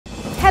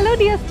Hello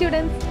dear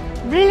students.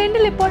 Brilliant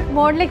ഇപ്പോൾ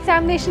model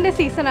എക്സാമിനേഷൻ്റെ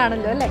season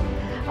ആണല്ലോ അല്ലേ?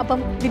 അപ്പം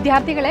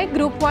വിദ്യാർത്ഥികളെ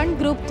ഗ്രൂപ്പ് 1,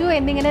 ഗ്രൂപ്പ് 2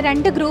 എന്നിങ്ങനെ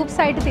 2 ഗ്രൂപ്പ്സ്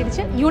ആയിട്ട്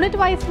തിരിച്ച് യൂണിറ്റ്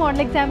വൈസ്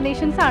മോഡൽ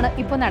എക്സാമിനേഷൻസ് ആണ്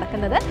ഇപ്പോൾ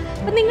നടക്കുന്നത്.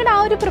 അപ്പം നിങ്ങളുടെ ആ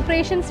ഒരു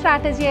പ്രിപ്പറേഷൻ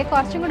സ്ട്രാറ്റജിയെ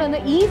കുറച്ചും കൂടെ ഒന്ന്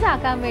ഈസ്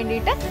ആക്കാൻ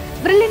വേണ്ടിയിട്ട്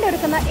ബ്രില്യൻ്റ്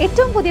എടുക്കുന്ന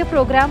ഏറ്റവും പുതിയ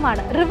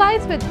പ്രോഗ്രാമാണ്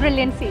റിവൈസ് വിത്ത്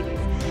ബ്രില്യൻ്റ്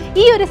സീരീസ്.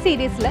 ഈ ഒരു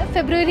സീരീസിൽ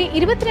ഫെബ്രുവരി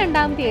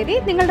 22-ാം തീയതി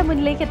നിങ്ങളുടെ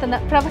മുന്നിലേക്ക് എത്തുന്ന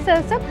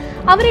പ്രൊഫസേഴ്സും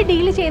അവർ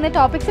ഡീൽ ചെയ്യുന്ന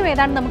ടോപ്പിക്സും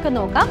ഏതാണെന്ന് നമുക്ക്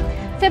നോക്കാം.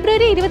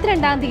 ഫെബ്രുവരി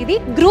 22-ാം തീയതി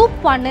ഗ്രൂപ്പ്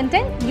 1-ൻ്റെ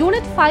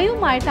യൂണിറ്റ്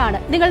 5-ഉമായിട്ടാണ്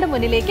നിങ്ങളുടെ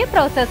മുന്നിലേക്ക്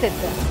പ്രൊഫസേഴ്സ്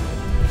എത്തുക.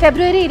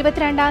 ഫെബ്രുവരി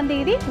 22-ാം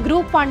തീയതി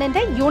ഗ്രൂപ്പ്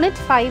 1-ൻ്റെ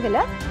യൂണിറ്റ് 5-ൽ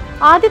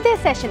ആദ്യത്തെ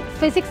സെഷൻ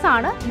ഫിസിക്സ്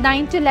ആണ്.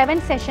 9 to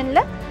 11 സെഷനിൽ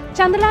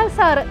ചന്ദ്രലാൽ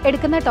സാർ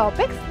എടുക്കുന്ന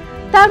topics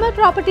thermal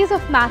properties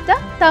of matter,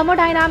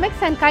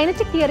 thermodynamics and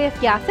kinetic theory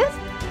of gases,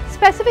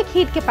 specific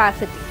heat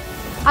capacity.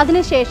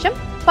 അതിനുശേഷം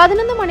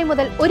 11 മണി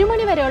മുതൽ 1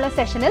 മണി വരെയുള്ള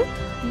സെഷനിൽ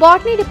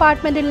ബോട്ടണി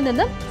ഡിപ്പാർട്ട്മെൻറ്റിൽ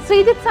നിന്നും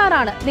ശ്രീജിത്ത്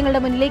സാറാണ് നിങ്ങളുടെ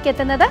മുന്നിലേക്ക്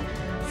എത്തുന്നത്.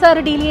 സാർ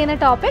ഡീൽ ചെയ്യുന്ന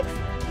topics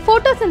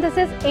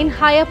photosynthesis in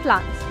higher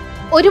plants.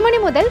 1 മണി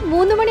മുതൽ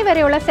 3 മണി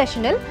വരെയുള്ള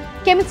സെഷനിൽ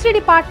കെമിസ്ട്രി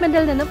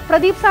ഡിപ്പാർട്ട്മെൻറ്റിൽ നിന്നും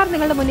പ്രദീപ് സാർ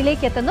നിങ്ങളുടെ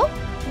മുന്നിലേക്ക് എത്തുന്നു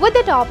with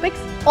the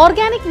topics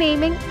organic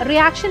naming,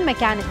 reaction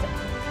mechanism.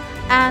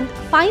 And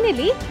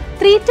finally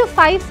 3 to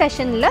 5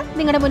 സെഷനിൽ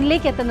നിങ്ങളുടെ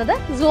മുന്നിലേക്ക് എത്തുന്നത്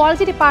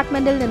സുവോളജി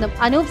ഡിപ്പാർട്ട്മെൻറ്റിൽ നിന്നും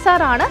അനൂപ്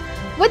സാറാണ്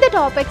with the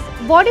topics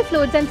body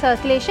fluids and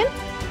circulation,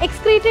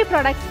 excretory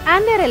products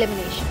and their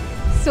elimination.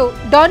 So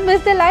don't miss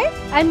the live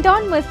and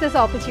don't miss this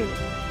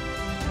opportunity.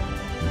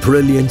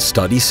 Brilliant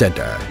Study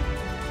Center,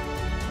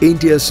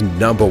 India's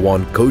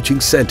 #1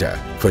 coaching center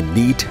for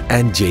NEET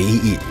and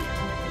JEE.